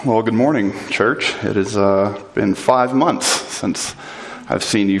Well, good morning, church. It has been 5 months since I've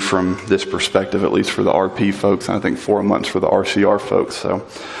seen you from this perspective, at least for the RP folks, and I think 4 months for the RCR folks. So,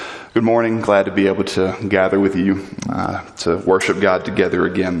 good morning. Glad to be able to gather with you to worship God together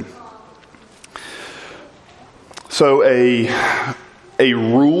again. So, a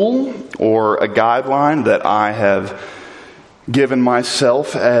rule or a guideline that I have given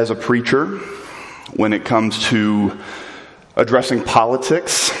myself as a preacher when it comes to addressing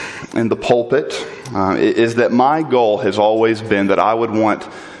politics in the pulpit is that my goal has always been that I would want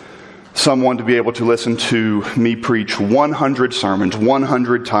someone to be able to listen to me preach 100 sermons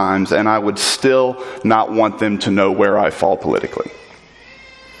 100 times, and I would still not want them to know where I fall politically.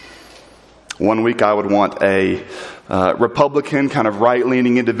 One week I would want a Republican, kind of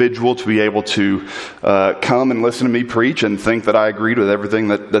right-leaning individual to be able to come and listen to me preach and think that I agreed with everything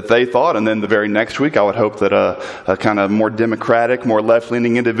that they thought. And then the very next week I would hope that a kind of more Democratic, more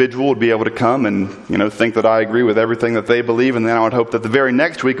left-leaning individual would be able to come and, think that I agree with everything that they believe. And then I would hope that the very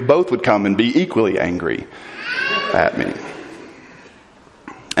next week both would come and be equally angry at me.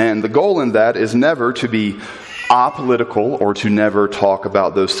 And the goal in that is never to be apolitical or to never talk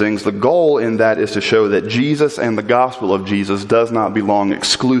about those things. The goal in that is to show that Jesus and the gospel of Jesus does not belong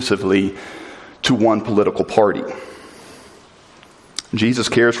exclusively to one political party. Jesus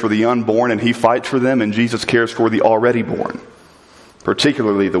cares for the unborn and he fights for them, and Jesus cares for the already born,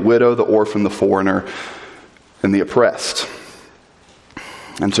 particularly the widow, the orphan, the foreigner, and the oppressed.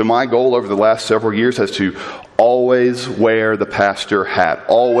 And so my goal over the last several years has to always wear the pastor hat,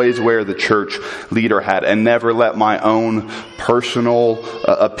 always wear the church leader hat, and never let my own personal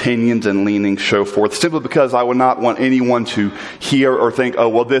opinions and leanings show forth, simply because I would not want anyone to hear or think, oh,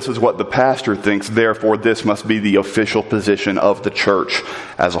 well, this is what the pastor thinks, therefore this must be the official position of the church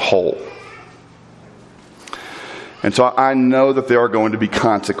as a whole. And so I know that there are going to be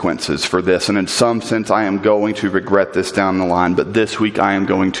consequences for this, and in some sense I am going to regret this down the line, but this week I am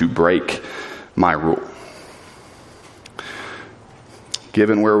going to break my rule.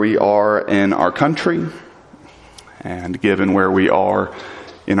 Given where we are in our country, and given where we are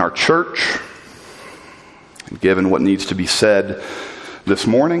in our church, and given what needs to be said this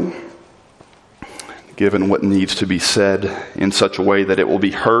morning, given what needs to be said in such a way that it will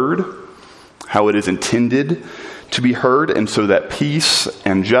be heard, how it is intended to be heard, and so that peace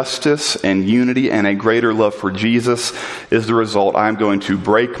and justice and unity and a greater love for Jesus is the result, I'm going to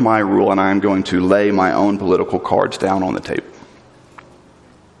break my rule and I'm going to lay my own political cards down on the table.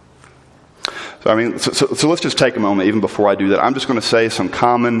 So let's just take a moment, even before I do that. I'm just going to say some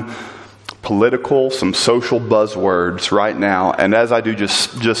common political, some social buzzwords right now, and as I do,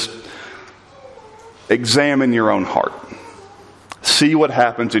 just examine your own heart. See what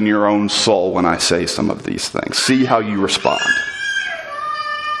happens in your own soul when I say some of these things. See how you respond.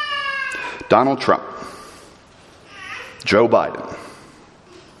 Donald Trump, Joe Biden,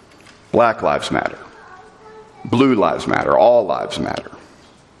 Black Lives Matter, Blue Lives Matter, All Lives Matter,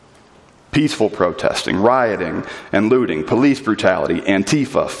 peaceful protesting, rioting and looting, police brutality,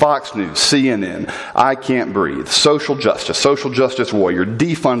 Antifa, Fox News, CNN, I Can't Breathe, social justice warrior,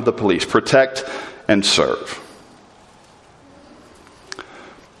 defund the police, protect and serve.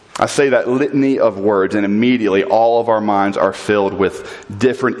 I say that litany of words, and immediately all of our minds are filled with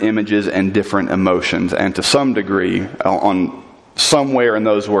different images and different emotions. And to some degree, on somewhere in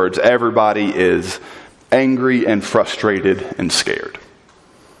those words, everybody is angry and frustrated and scared.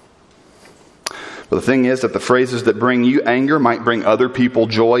 But the thing is that the phrases that bring you anger might bring other people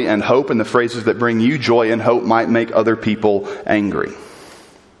joy and hope, and the phrases that bring you joy and hope might make other people angry.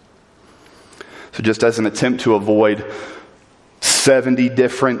 So just as an attempt to avoid 70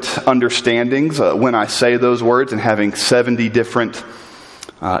 different understandings when I say those words, and having 70 different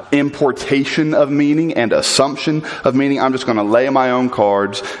importation of meaning and assumption of meaning, I'm just going to lay my own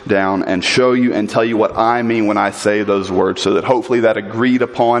cards down and show you and tell you what I mean when I say those words, so that hopefully that agreed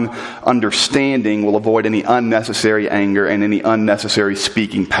upon understanding will avoid any unnecessary anger and any unnecessary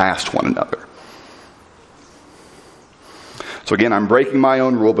speaking past one another. So again, I'm breaking my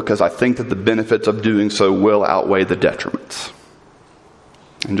own rule because I think that the benefits of doing so will outweigh the detriments.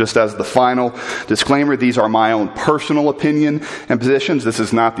 And just as the final disclaimer, these are my own personal opinion and positions. This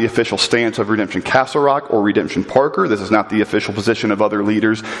is not the official stance of Redemption Castle Rock or Redemption Parker. This is not the official position of other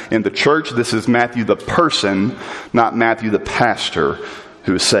leaders in the church. This is Matthew the person, not Matthew the pastor,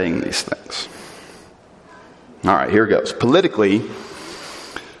 who is saying these things. All right, here goes. Politically,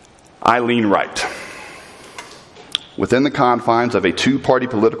 I lean right. Within the confines of a two-party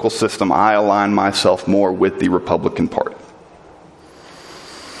political system, I align myself more with the Republican Party.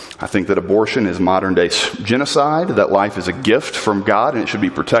 I think that abortion is modern-day genocide, that life is a gift from God and it should be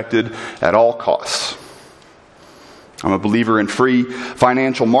protected at all costs. I'm a believer in free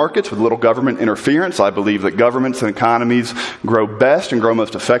financial markets with little government interference. I believe that governments and economies grow best and grow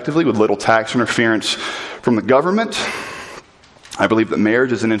most effectively with little tax interference from the government. I believe that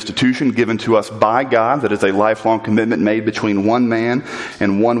marriage is an institution given to us by God that is a lifelong commitment made between one man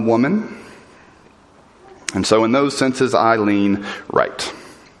and one woman. And so in those senses, I lean right.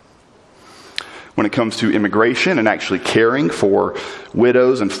 When it comes to immigration and actually caring for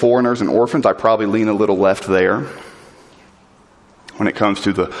widows and foreigners and orphans, I probably lean a little left there. When it comes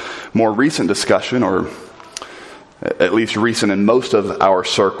to the more recent discussion, or at least recent in most of our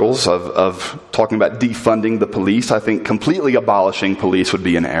circles, of talking about defunding the police, I think completely abolishing police would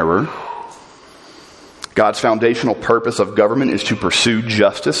be an error. God's foundational purpose of government is to pursue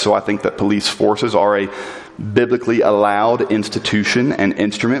justice, so I think that police forces are a biblically allowed institution and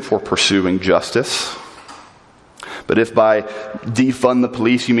instrument for pursuing justice. But if by defund the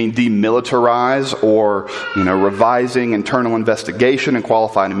police you mean demilitarize or, revising internal investigation and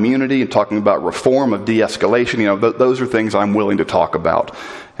qualified immunity and talking about reform of de-escalation, those are things I'm willing to talk about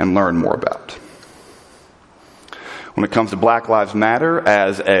and learn more about. When it comes to Black Lives Matter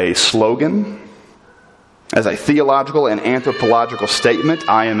as a slogan, as a theological and anthropological statement,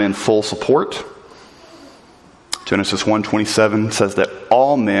 I am in full support. Genesis 1:27 says that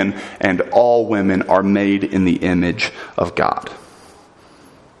all men and all women are made in the image of God.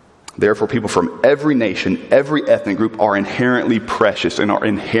 Therefore, people from every nation, every ethnic group are inherently precious and are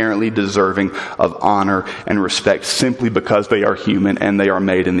inherently deserving of honor and respect simply because they are human and they are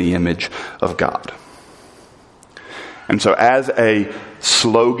made in the image of God. And so as a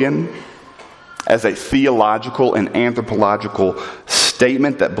slogan, as a theological and anthropological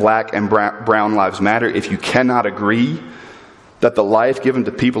statement that Black and brown lives matter, if you cannot agree that the life given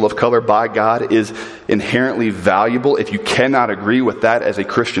to people of color by God is inherently valuable, if you cannot agree with that as a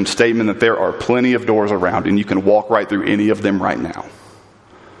Christian statement, that there are plenty of doors around and you can walk right through any of them right now.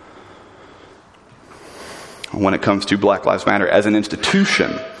 When it comes to Black Lives Matter as an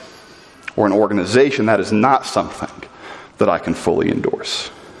institution or an organization, that is not something that I can fully endorse.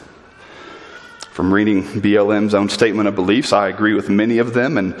 From reading BLM's own statement of beliefs, I agree with many of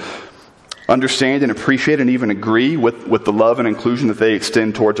them and understand and appreciate and even agree with the love and inclusion that they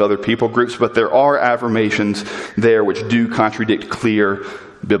extend towards other people groups, but there are affirmations there which do contradict clear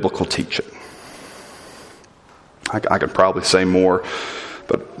biblical teaching. I could probably say more,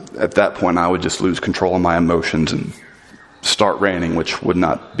 but at that point I would just lose control of my emotions and start ranting, which would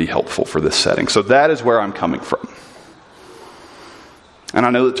not be helpful for this setting. So that is where I'm coming from. And I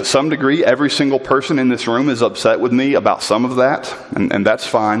know that to some degree, every single person in this room is upset with me about some of that, and that's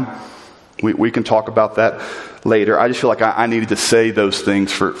fine. We can talk about that later. I just feel like I needed to say those things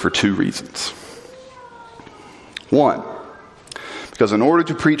for two reasons. One, because in order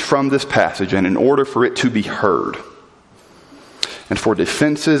to preach from this passage and in order for it to be heard, and for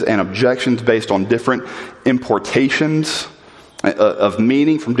defenses and objections based on different importations of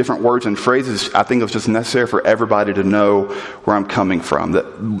meaning from different words and phrases, I think it's just necessary for everybody to know where I'm coming from,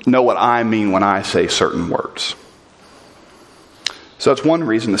 that know what I mean when I say certain words. So that's one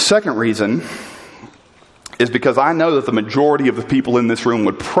reason. The second reason is because I know that the majority of the people in this room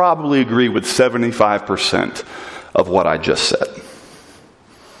would probably agree with 75% of what I just said.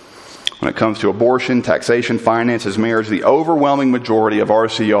 When it comes to abortion, taxation, finances, marriage, the overwhelming majority of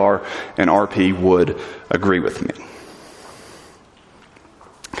RCR and RP would agree with me.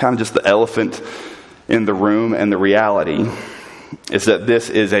 Kind of just the elephant in the room, and the reality is that this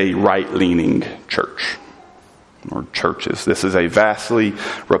is a right-leaning church, or churches. This is a vastly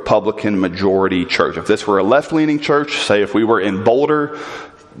Republican majority church. If this were a left-leaning church, say if we were in Boulder,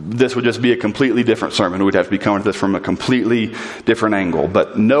 this would just be a completely different sermon. We'd have to be coming at this from a completely different angle.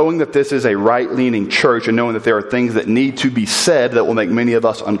 But knowing that this is a right-leaning church and knowing that there are things that need to be said that will make many of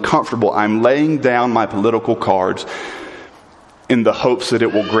us uncomfortable, I'm laying down my political cards in the hopes that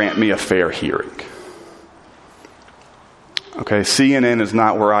it will grant me a fair hearing. Okay, CNN is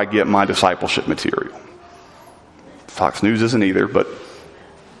not where I get my discipleship material. Fox News isn't either, but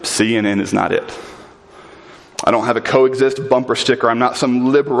CNN is not it. I don't have a coexist bumper sticker. I'm not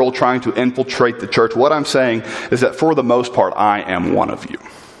some liberal trying to infiltrate the church. What I'm saying is that for the most part, I am one of you.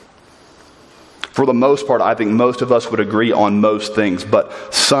 For the most part, I think most of us would agree on most things,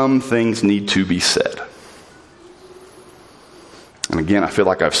 but some things need to be said. And again, I feel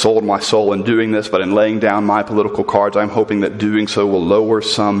like I've sold my soul in doing this, but in laying down my political cards, I'm hoping that doing so will lower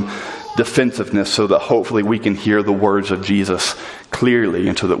some defensiveness so that hopefully we can hear the words of Jesus clearly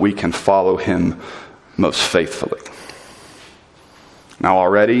and so that we can follow him most faithfully. Now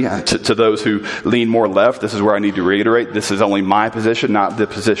already, to those who lean more left, this is where I need to reiterate, this is only my position, not the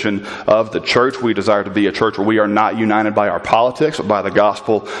position of the church. We desire to be a church where we are not united by our politics, but by the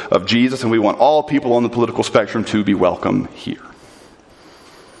gospel of Jesus, and we want all people on the political spectrum to be welcome here.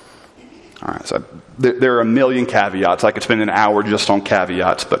 All right, so there are a million caveats. I could spend an hour just on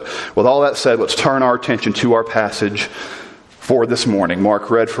caveats, but with all that said, let's turn our attention to our passage for this morning. Mark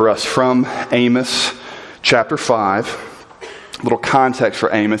read for us from Amos chapter 5. A little context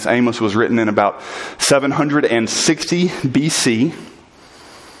for Amos. Amos was written in about 760 BC.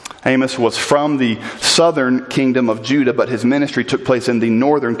 Amos was from the southern kingdom of Judah, but his ministry took place in the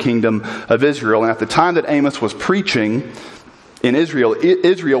northern kingdom of Israel. And at the time that Amos was preaching in Israel,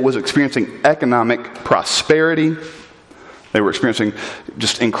 Israel was experiencing economic prosperity. They were experiencing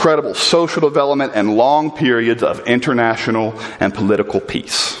just incredible social development and long periods of international and political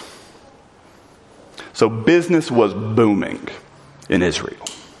peace. So business was booming in Israel.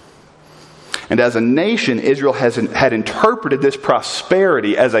 And as a nation, Israel had interpreted this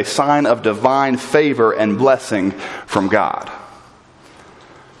prosperity as a sign of divine favor and blessing from God.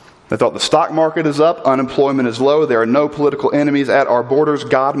 They thought the stock market is up, unemployment is low, there are no political enemies at our borders,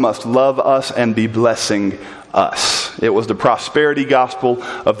 God must love us and be blessing us. It was the prosperity gospel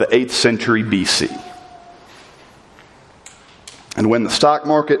of the 8th century BC. And when the stock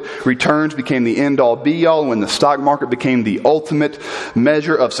market returns became the end-all be-all, when the stock market became the ultimate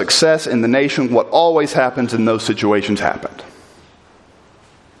measure of success in the nation, what always happens in those situations happened.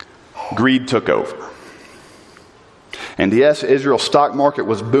 Greed took over. And yes, Israel's stock market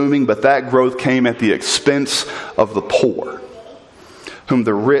was booming, but that growth came at the expense of the poor, whom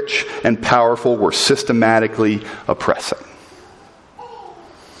the rich and powerful were systematically oppressing.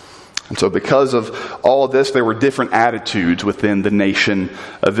 And so because of all of this, there were different attitudes within the nation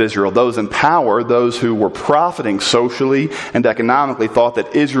of Israel. Those in power, those who were profiting socially and economically, thought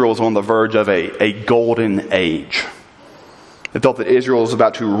that Israel was on the verge of a golden age. They thought that Israel was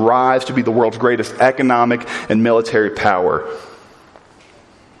about to rise to be the world's greatest economic and military power.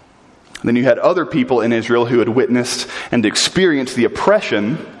 And then you had other people in Israel who had witnessed and experienced the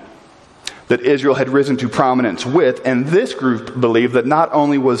oppression that Israel had risen to prominence with, and this group believed that not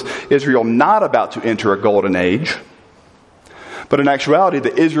only was Israel not about to enter a golden age, but in actuality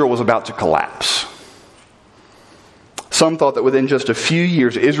that Israel was about to collapse. Some thought that within just a few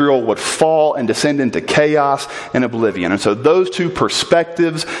years Israel would fall and descend into chaos and oblivion. And so those two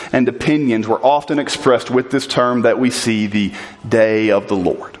perspectives and opinions were often expressed with this term that we see, the day of the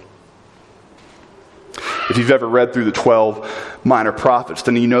Lord. If you've ever read through the 12 minor prophets,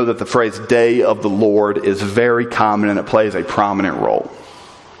 then you know that the phrase day of the Lord is very common and it plays a prominent role.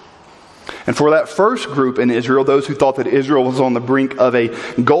 And for that first group in Israel, those who thought that Israel was on the brink of a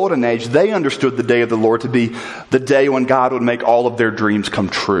golden age, they understood the day of the Lord to be the day when God would make all of their dreams come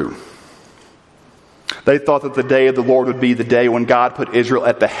true. They thought that the day of the Lord would be the day when God put Israel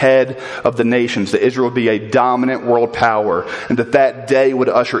at the head of the nations, that Israel would be a dominant world power, and that day would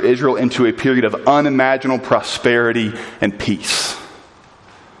usher Israel into a period of unimaginable prosperity and peace.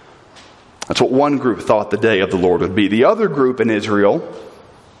 That's what one group thought the day of the Lord would be. The other group in Israel,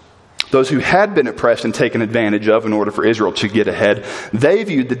 those who had been oppressed and taken advantage of in order for Israel to get ahead, they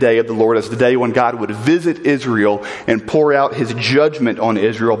viewed the day of the Lord as the day when God would visit Israel and pour out his judgment on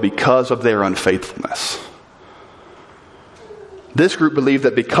Israel because of their unfaithfulness. This group believed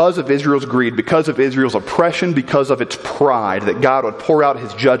that because of Israel's greed, because of Israel's oppression, because of its pride, that God would pour out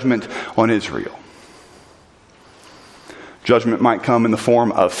his judgment on Israel. Judgment might come in the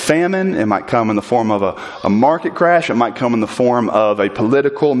form of famine. It might come in the form of a market crash. It might come in the form of a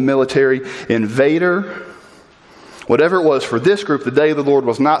political, military invader. Whatever it was, for this group, the day of the Lord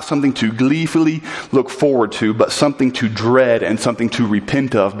was not something to gleefully look forward to, but something to dread and something to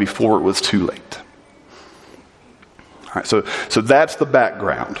repent of before it was too late. All right, so that's the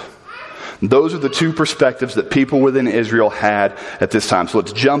background. Those are the two perspectives that people within Israel had at this time. So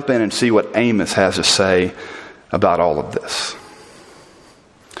let's jump in and see what Amos has to say about all of this.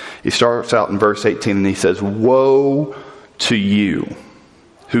 He starts out in verse 18 and he says, "Woe to you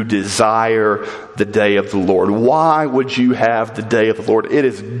who desire the day of the Lord." Why would you have the day of the Lord? It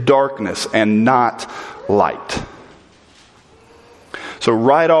is darkness and not light. So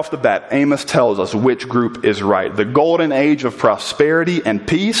right off the bat, Amos tells us which group is right. The golden age of prosperity and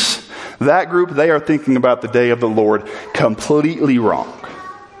peace, that group, they are thinking about the day of the Lord completely wrong.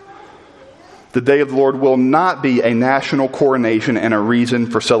 The day of the Lord will not be a national coronation and a reason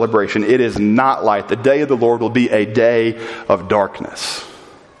for celebration. It is not light. The day of the Lord will be a day of darkness.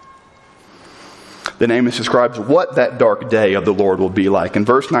 Then Amos describes what that dark day of the Lord will be like. In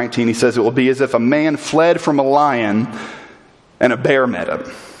verse 19, he says it will be as if a man fled from a lion and a bear met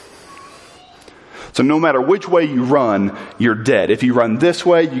him. So no matter which way you run, you're dead. If you run this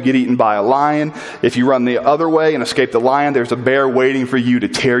way, you get eaten by a lion. If you run the other way and escape the lion, there's a bear waiting for you to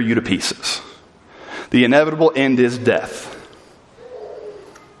tear you to pieces. The inevitable end is death.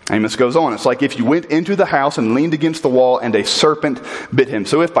 Amos goes on. It's like if you went into the house and leaned against the wall and a serpent bit him.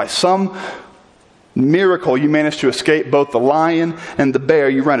 So if by some miracle you manage to escape both the lion and the bear,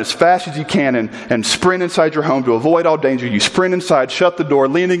 you run as fast as you can and sprint inside your home to avoid all danger. You sprint inside, shut the door,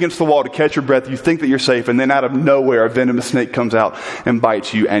 lean against the wall to catch your breath. You think that you're safe, and then out of nowhere a venomous snake comes out and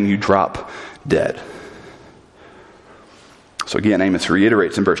bites you and you drop dead. So again, Amos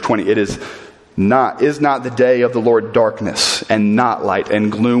reiterates in verse 20, is not the day of the Lord darkness and not light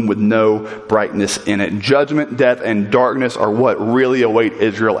and gloom with no brightness in it. Judgment, death, and darkness are what really await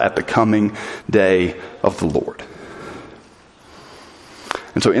Israel at the coming day of the Lord.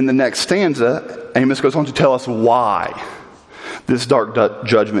 And so in the next stanza, Amos goes on to tell us why this dark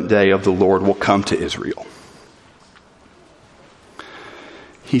judgment day of the Lord will come to Israel.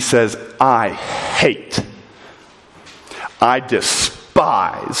 He says, I despise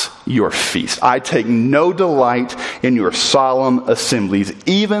your feast. I take no delight in your solemn assemblies.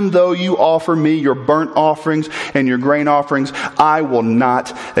 Even though you offer me your burnt offerings and your grain offerings, I will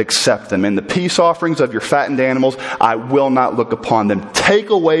not accept them. And the peace offerings of your fattened animals, I will not look upon them. Take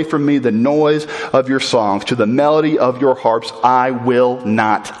away from me the noise of your songs. To the melody of your harps, I will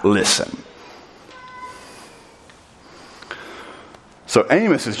not listen. So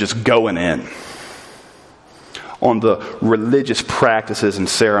Amos is just going in on the religious practices and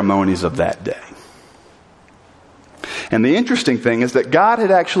ceremonies of that day. And the interesting thing is that God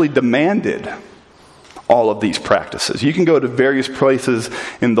had actually demanded all of these practices. You can go to various places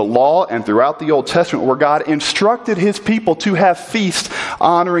in the law and throughout the Old Testament where God instructed his people to have feasts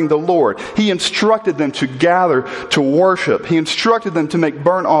honoring the Lord. He instructed them to gather to worship. He instructed them to make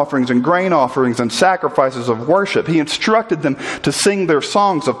burnt offerings and grain offerings and sacrifices of worship. He instructed them to sing their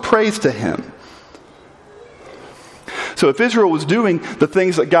songs of praise to him. So if Israel was doing the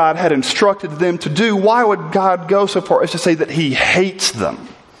things that God had instructed them to do, why would God go so far as to say that he hates them?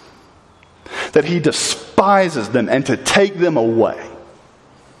 That he despises them and to take them away?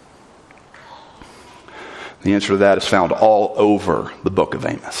 The answer to that is found all over the book of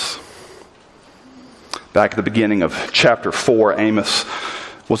Amos. Back at the beginning of chapter 4, Amos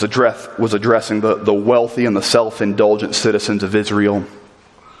was addressing the wealthy and the self-indulgent citizens of Israel.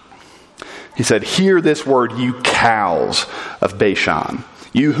 He said, hear this word, you cows of Bashan,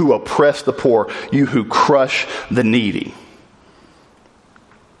 you who oppress the poor, you who crush the needy.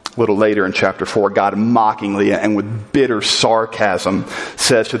 A little later in chapter 4, God mockingly and with bitter sarcasm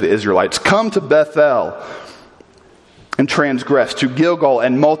says to the Israelites, come to Bethel and transgress, to Gilgal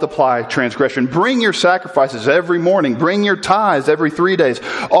and multiply transgression. Bring your sacrifices every morning. Bring your tithes every 3 days.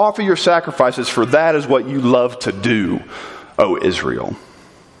 Offer your sacrifices, for that is what you love to do, O Israel.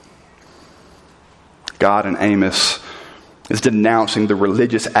 God in Amos is denouncing the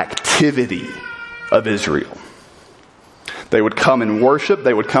religious activity of Israel. They would come and worship,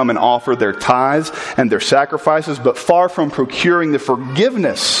 they would come and offer their tithes and their sacrifices, but far from procuring the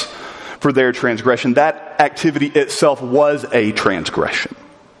forgiveness for their transgression, that activity itself was a transgression.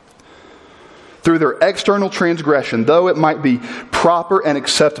 Through their external transgression, though it might be proper and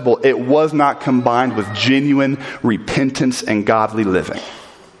acceptable, it was not combined with genuine repentance and godly living.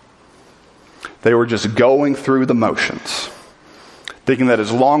 They were just going through the motions, thinking that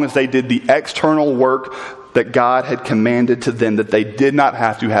as long as they did the external work that God had commanded to them, that they did not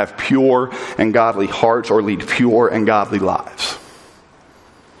have to have pure and godly hearts or lead pure and godly lives.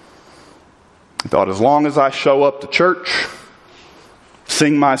 They thought, as long as I show up to church,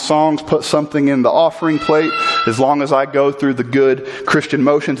 sing my songs, put something in the offering plate, as long as I go through the good Christian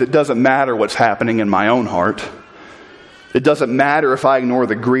motions, it doesn't matter what's happening in my own heart. It doesn't matter if I ignore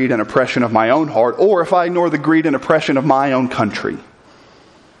the greed and oppression of my own heart or if I ignore the greed and oppression of my own country.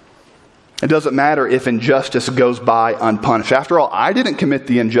 It doesn't matter if injustice goes by unpunished. After all, I didn't commit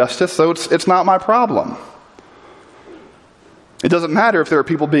the injustice, so it's not my problem. It doesn't matter if there are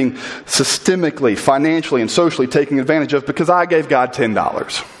people being systemically, financially, and socially taken advantage of because I gave God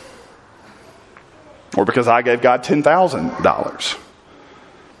 $10 or because I gave God $10,000.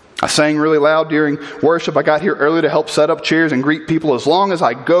 I sang really loud during worship. I got here early to help set up chairs and greet people. As long as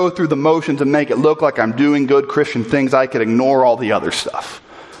I go through the motions and make it look like I'm doing good Christian things, I can ignore all the other stuff.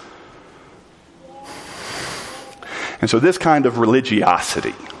 And so this kind of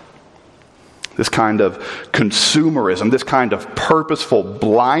religiosity, this kind of consumerism, this kind of purposeful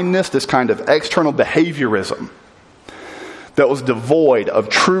blindness, this kind of external behaviorism, that was devoid of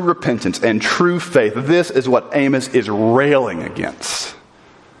true repentance and true faith. This is what Amos is railing against.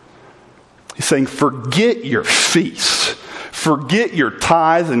 He's saying, forget your feasts. Forget your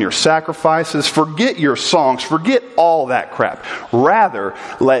tithes and your sacrifices. Forget your songs. Forget all that crap. Rather,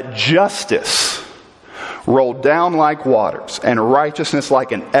 let justice roll down like waters and righteousness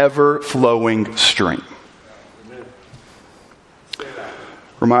like an ever-flowing stream.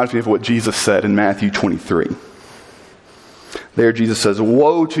 Reminds me of what Jesus said in Matthew 23. There Jesus says,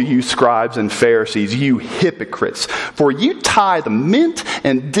 "Woe to you, scribes and Pharisees, you hypocrites, for you tithe mint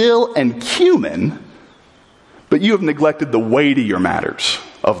and dill and cumin, but you have neglected the weightier matters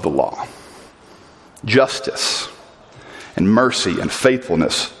of the law, justice and mercy and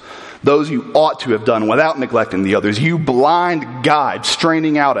faithfulness. Those you ought to have done without neglecting the others. You blind guide,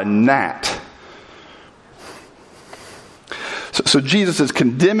 straining out a gnat." So Jesus is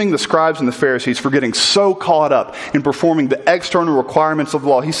condemning the scribes and the Pharisees for getting so caught up in performing the external requirements of the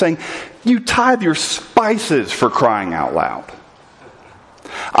law. He's saying, you tithe your spices, for crying out loud.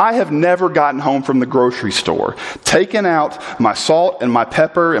 I have never gotten home from the grocery store, taken out my salt and my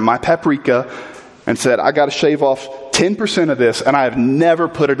pepper and my paprika, and said, I got to shave off 10% of this, and I have never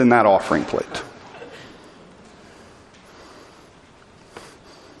put it in that offering plate.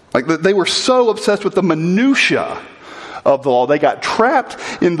 Like, they were so obsessed with the minutia of the law. They got trapped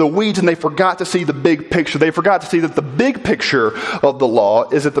in the weeds and they forgot to see the big picture. They forgot to see that the big picture of the law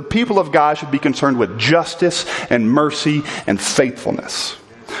is that the people of God should be concerned with justice and mercy and faithfulness.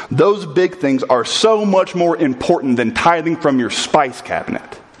 Those big things are so much more important than tithing from your spice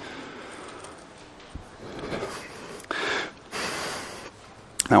cabinet.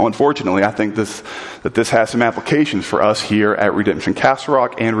 Now, unfortunately, I think that this has some applications for us here at Redemption Castle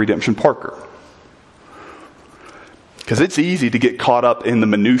Rock and Redemption Parker. Because it's easy to get caught up in the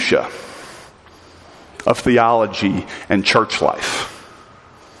minutia of theology and church life.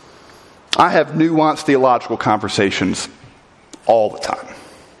 I have nuanced theological conversations all the time.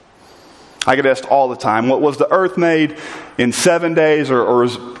 I get asked all the time, what was the earth made in 7 days or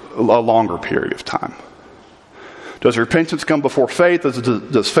is a longer period of time? Does repentance come before faith?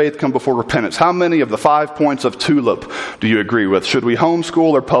 Does faith come before repentance? How many of the 5 points of TULIP do you agree with? Should we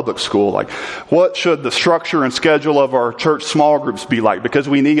homeschool or public school? Like, what should the structure and schedule of our church small groups be like? Because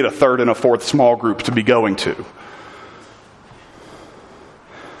we need a third and a fourth small group to be going to.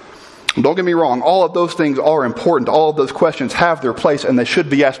 Don't get me wrong, all of those things are important. All of those questions have their place and they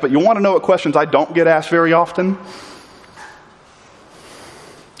should be asked. But you want to know what questions I don't get asked very often?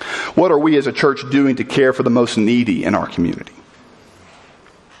 What are we as a church doing to care for the most needy in our community?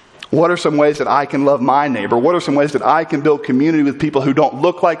 What are some ways that I can love my neighbor? What are some ways that I can build community with people who don't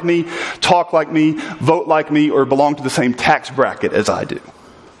look like me, talk like me, vote like me, or belong to the same tax bracket as I do?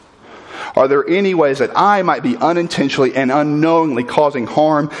 Are there any ways that I might be unintentionally and unknowingly causing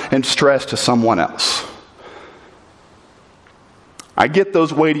harm and stress to someone else? I get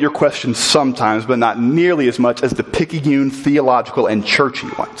those weightier questions sometimes, but not nearly as much as the picayune, theological, and churchy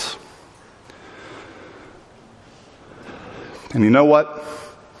ones. And you know what?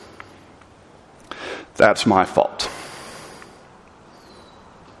 That's my fault.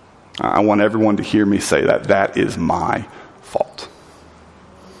 I want everyone to hear me say that. That is my fault.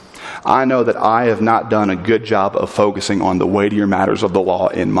 I know that I have not done a good job of focusing on the weightier matters of the law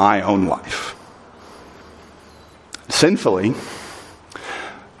in my own life. Sinfully,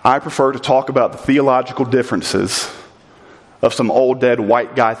 I prefer to talk about the theological differences of some old dead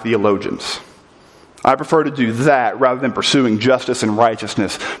white guy theologians. I prefer to do that rather than pursuing justice and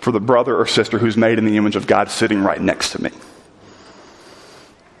righteousness for the brother or sister who's made in the image of God sitting right next to me.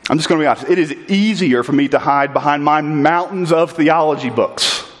 I'm just going to be honest. It is easier for me to hide behind my mountains of theology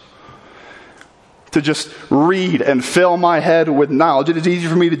books, to just read and fill my head with knowledge. It is easier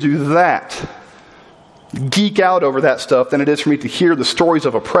for me to do that, geek out over that stuff, than it is for me to hear the stories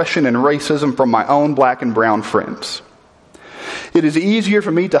of oppression and racism from my own black and brown friends. It is easier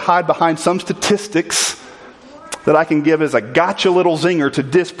for me to hide behind some statistics that I can give as a gotcha little zinger to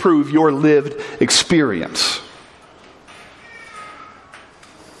disprove your lived experience.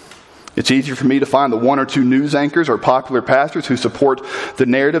 It's easier for me to find the one or two news anchors or popular pastors who support the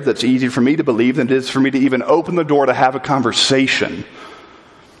narrative that's easy for me to believe than it is for me to even open the door to have a conversation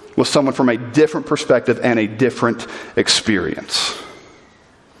with someone from a different perspective and a different experience.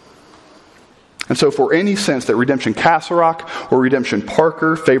 And so for any sense that Redemption Castle Rock or Redemption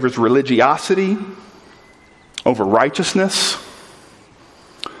Parker favors religiosity over righteousness,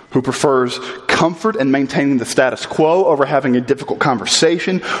 who prefers comfort in maintaining the status quo over having a difficult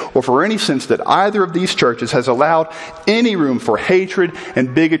conversation, or for any sense that either of these churches has allowed any room for hatred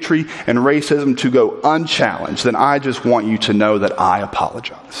and bigotry and racism to go unchallenged, then I just want you to know that I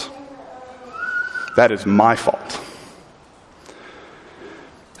apologize. That is my fault.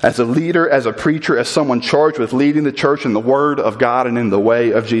 As a leader, as a preacher, as someone charged with leading the church in the Word of God and in the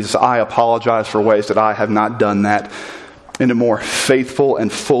way of Jesus, I apologize for ways that I have not done that in a more faithful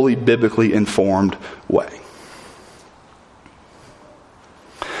and fully biblically informed way.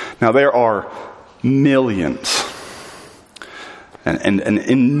 Now, there are millions and an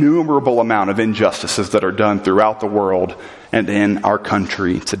innumerable amount of injustices that are done throughout the world and in our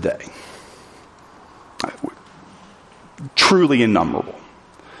country today. Truly innumerable.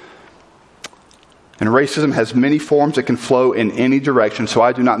 And racism has many forms that can flow in any direction, so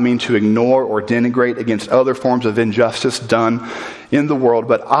I do not mean to ignore or denigrate against other forms of injustice done in the world,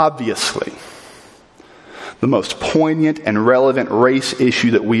 but obviously, the most poignant and relevant race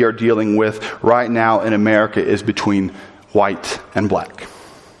issue that we are dealing with right now in America is between white and black.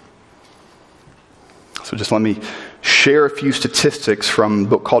 So just let me share a few statistics from a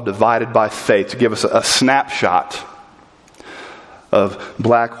book called Divided by Faith to give us a snapshot of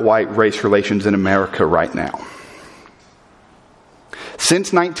black-white race relations in America right now.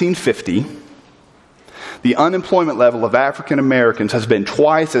 Since 1950, the unemployment level of African Americans has been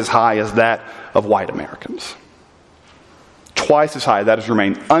twice as high as that of white Americans. Twice as high. That has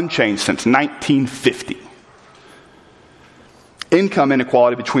remained unchanged since 1950. Income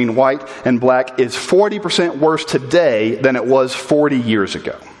inequality between white and black is 40% worse today than it was 40 years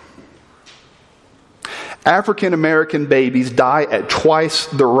ago. African American babies die at twice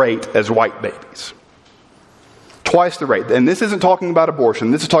the rate as white babies. Twice the rate. And this isn't talking about abortion.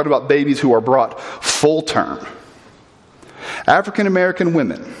 This is talking about babies who are brought full term. African American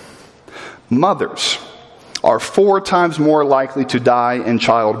women, mothers, are 4 times more likely to die in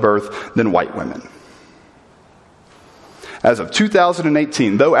childbirth than white women. As of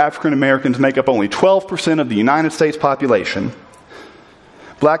 2018, though African Americans make up only 12% of the United States population,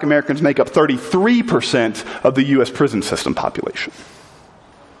 black Americans make up 33% of the U.S. prison system population.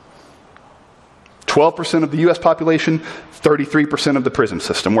 12% of the U.S. population, 33% of the prison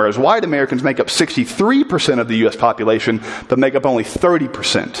system, whereas white Americans make up 63% of the U.S. population, but make up only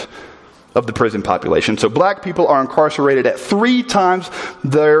 30% of the prison population. So black people are incarcerated at 3 times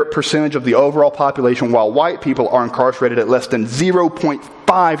their percentage of the overall population, while white people are incarcerated at less than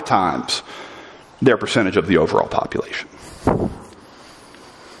 0.5 times their percentage of the overall population.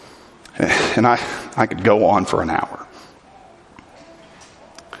 And I could go on for an hour.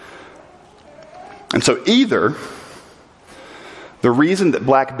 And so either the reason that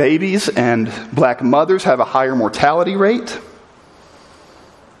black babies and black mothers have a higher mortality rate,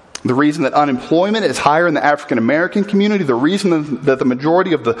 the reason that unemployment is higher in the African American community, the reason that the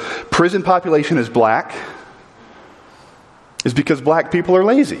majority of the prison population is black, is because black people are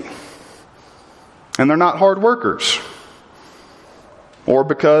lazy. And they're not hard workers. Or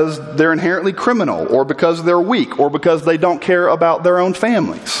because they're inherently criminal, or because they're weak, or because they don't care about their own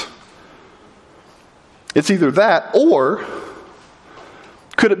families. It's either that, or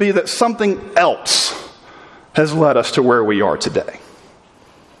could it be that something else has led us to where we are today?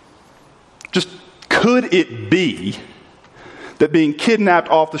 Just could it be that being kidnapped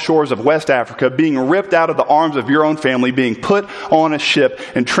off the shores of West Africa, being ripped out of the arms of your own family, being put on a ship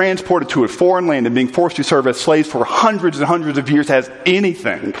and transported to a foreign land and being forced to serve as slaves for hundreds and hundreds of years has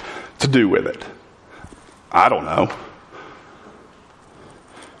anything to do with it? I don't know.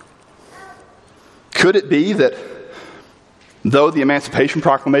 Could it be that though the Emancipation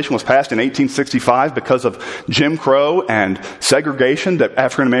Proclamation was passed in 1865 because of Jim Crow and segregation, that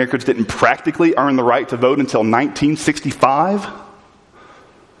African Americans didn't practically earn the right to vote until 1965?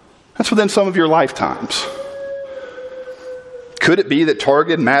 That's within some of your lifetimes. Could it be that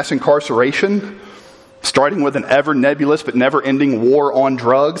targeted mass incarceration, starting with an ever nebulous but never-ending war on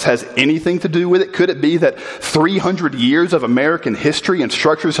drugs, has anything to do with it? Could it be that 300 years of American history and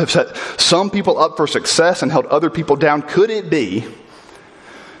structures have set some people up for success and held other people down? Could it be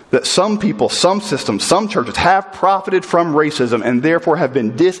that some people, some systems, some churches have profited from racism and therefore have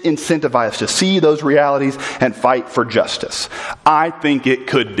been disincentivized to see those realities and fight for justice? I think it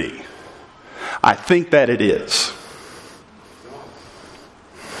could be. I think that it is.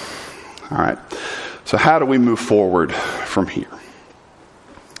 All right. So how do we move forward from here?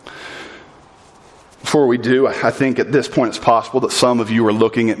 Before we do, I think at this point it's possible that some of you are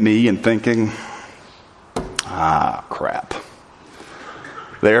looking at me and thinking, crap.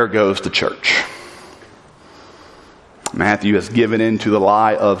 There goes the church. Matthew has given in to the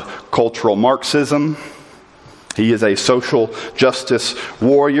lie of cultural Marxism. He is a social justice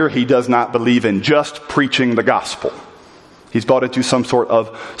warrior. He does not believe in just preaching the gospel. He's bought into some sort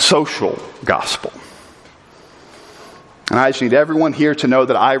of social gospel. And I just need everyone here to know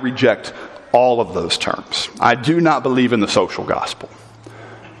that I reject all of those terms. I do not believe in the social gospel.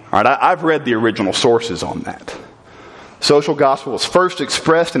 All right, I've read the original sources on that. Social gospel was first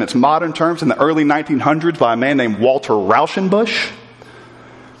expressed in its modern terms in the early 1900s by a man named Walter Rauschenbusch.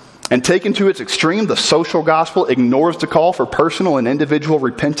 And taken to its extreme, the social gospel ignores the call for personal and individual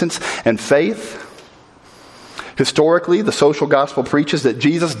repentance and faith. Historically, the social gospel preaches that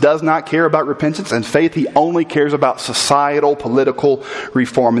Jesus does not care about repentance and faith. He only cares about societal, political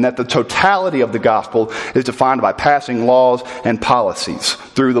reform, and that the totality of the gospel is defined by passing laws and policies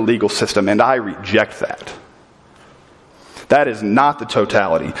through the legal system, and I reject that. That is not the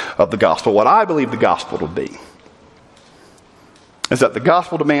totality of the gospel. What I believe the gospel to be is that the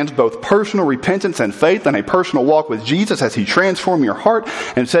gospel demands both personal repentance and faith and a personal walk with Jesus as He transforms your heart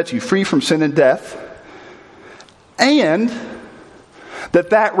and sets you free from sin and death. And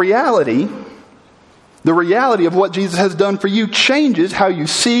that reality, the reality of what Jesus has done for you, changes how you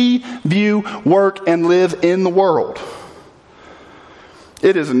see, view, work, and live in the world.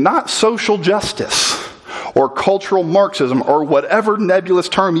 It is not social justice or cultural Marxism or whatever nebulous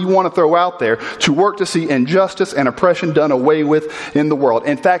term you want to throw out there to work to see injustice and oppression done away with in the world.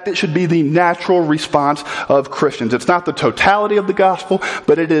 In fact, it should be the natural response of Christians. It's not the totality of the gospel,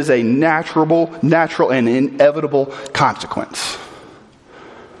 but it is a natural and inevitable consequence.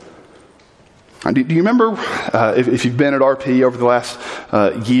 Do you remember, if you've been at RP over the last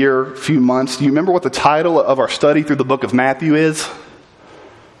few months, do you remember what the title of our study through the book of Matthew is?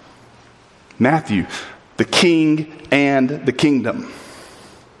 Matthew, the King and the Kingdom.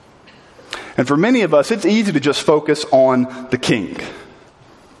 And for many of us, it's easy to just focus on the King.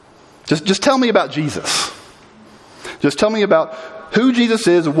 Just tell me about Jesus. Just tell me about who Jesus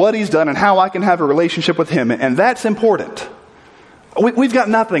is, what He's done, and how I can have a relationship with Him. And that's important. We've got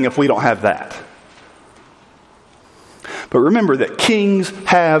nothing if we don't have that. But remember that kings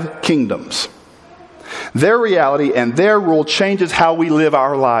have kingdoms. Their reality and their rule changes how we live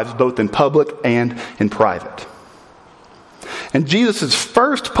our lives, both in public and in private. And Jesus'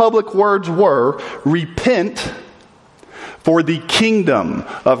 first public words were, "Repent, for the kingdom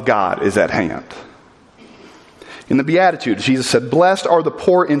of God is at hand." In the Beatitudes, Jesus said, "Blessed are the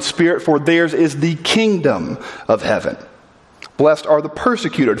poor in spirit, for theirs is the kingdom of heaven. Blessed are the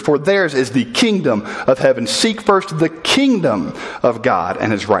persecuted, for theirs is the kingdom of heaven. Seek first the kingdom of God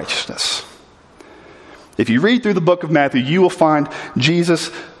and His righteousness." If you read through the book of Matthew, you will find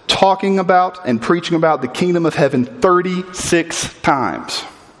Jesus talking about and preaching about the kingdom of heaven 36 times.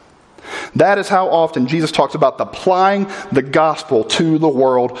 That is how often Jesus talks about applying the gospel to the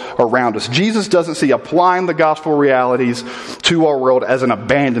world around us. Jesus doesn't see applying the gospel realities to our world as an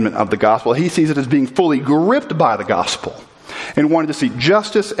abandonment of the gospel. He sees it as being fully gripped by the gospel and wanting to see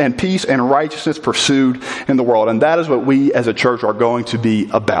justice and peace and righteousness pursued in the world. And that is what we as a church are going to be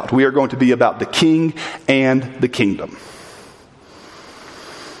about. We are going to be about the King and the kingdom.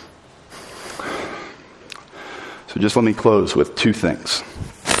 So just let me close with two things.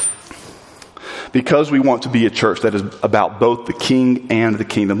 Because we want to be a church that is about both the King and the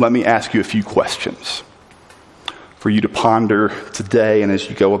kingdom, let me ask you a few questions for you to ponder today and as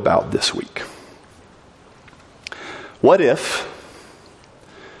you go about this week. What if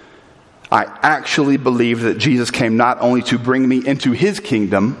I actually believed that Jesus came not only to bring me into His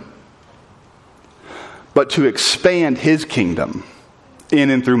kingdom, but to expand His kingdom in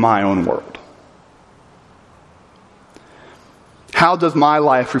and through my own world? How does my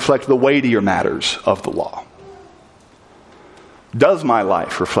life reflect the weightier matters of the law? Does my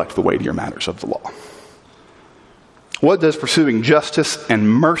life reflect the weightier matters of the law? What does pursuing justice and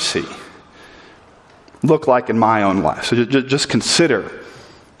mercy look like in my own life? So just consider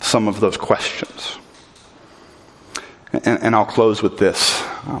some of those questions. And I'll close with this.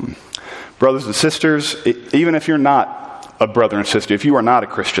 Brothers and sisters, even if you're not a brother and sister, if you are not a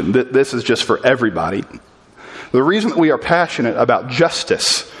Christian, this is just for everybody. The reason that we are passionate about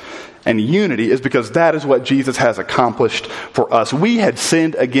justice and unity is because that is what Jesus has accomplished for us. We had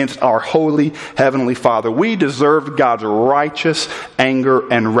sinned against our holy heavenly Father. We deserved God's righteous anger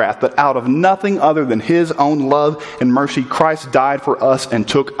and wrath. But out of nothing other than His own love and mercy, Christ died for us and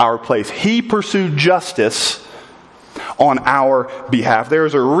took our place. He pursued justice on our behalf. There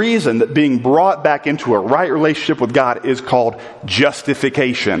is a reason that being brought back into a right relationship with God is called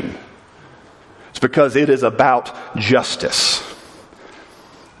justification. It's because it is about justice.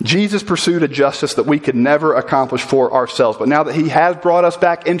 Jesus pursued a justice that we could never accomplish for ourselves. But now that he has brought us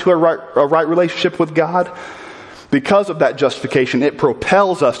back into a right relationship with God, because of that justification, it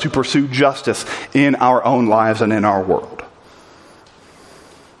propels us to pursue justice in our own lives and in our world.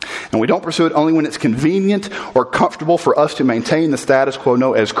 And we don't pursue it only when it's convenient or comfortable for us to maintain the status quo.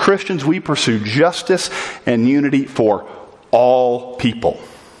 No, as Christians, we pursue justice and unity for all people.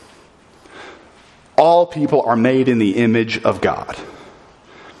 All people are made in the image of God.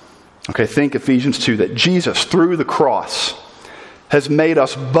 Okay, think Ephesians 2, that Jesus, through the cross, has made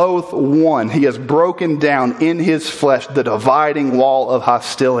us both one. He has broken down in his flesh the dividing wall of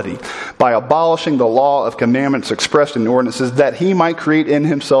hostility by abolishing the law of commandments expressed in ordinances, that he might create in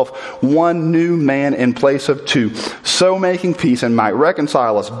himself one new man in place of two, so making peace, and might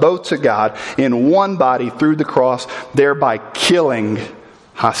reconcile us both to God in one body through the cross, thereby killing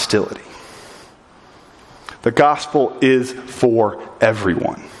hostility. The gospel is for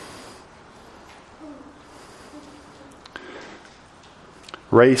everyone.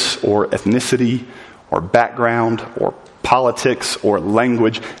 Race or ethnicity or background or politics or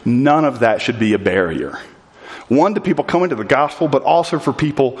language, none of that should be a barrier. One, to people coming to the gospel, but also for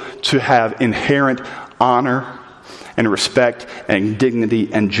people to have inherent honor and respect and dignity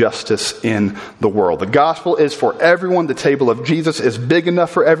and justice in the world. The gospel is for everyone. The table of Jesus is big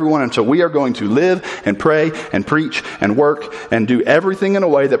enough for everyone, and so we are going to live and pray and preach and work and do everything in a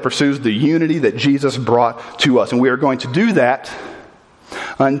way that pursues the unity that Jesus brought to us. And we are going to do that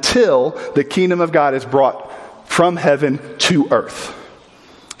until the kingdom of God is brought from heaven to earth.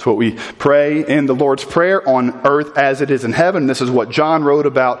 It's what we pray in the Lord's Prayer, on earth as it is in heaven. This is what John wrote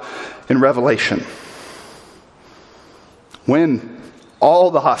about in Revelation. When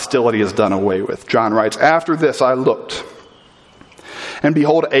all the hostility is done away with, John writes, "After this I looked, and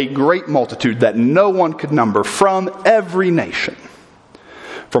behold, a great multitude that no one could number, from every nation,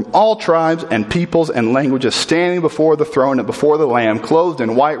 from all tribes and peoples and languages, standing before the throne and before the Lamb, clothed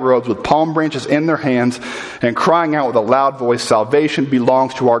in white robes with palm branches in their hands, and crying out with a loud voice, 'Salvation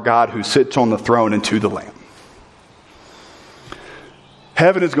belongs to our God who sits on the throne and to the Lamb.'"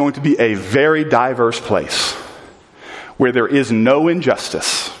 Heaven is going to be a very diverse place where there is no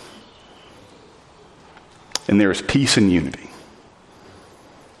injustice and there is peace and unity.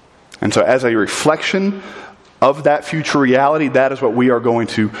 And so as a reflection of that future reality, that is what we are going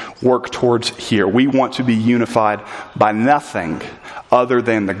to work towards here. We want to be unified by nothing other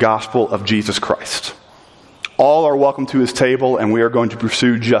than the gospel of Jesus Christ. All are welcome to his table, and we are going to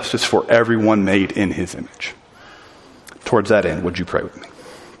pursue justice for everyone made in his image. Towards that end, would you pray with me?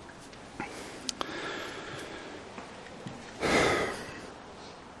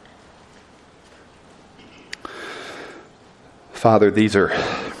 Father, these are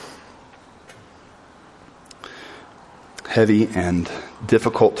heavy and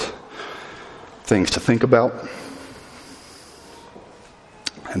difficult things to think about.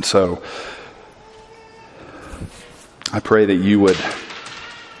 And so I pray that you would,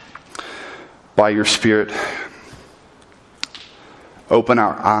 by your Spirit, open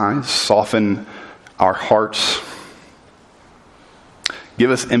our eyes, soften our hearts,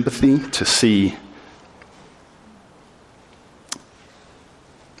 give us empathy to see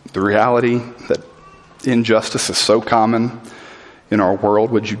the reality that injustice is so common in our world.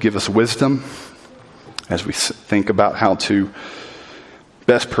 Would you give us wisdom as we think about how to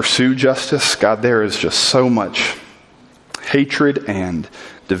best pursue justice? God, there is just so much hatred and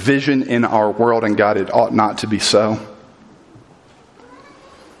division in our world, and God, it ought not to be so.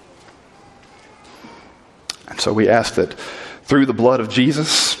 And so we ask that through the blood of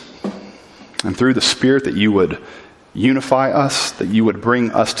Jesus and through the Spirit that you would unify us, that you would bring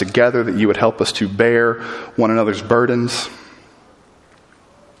us together, that you would help us to bear one another's burdens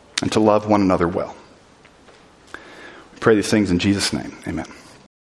and to love one another well. We pray these things in Jesus' name. Amen.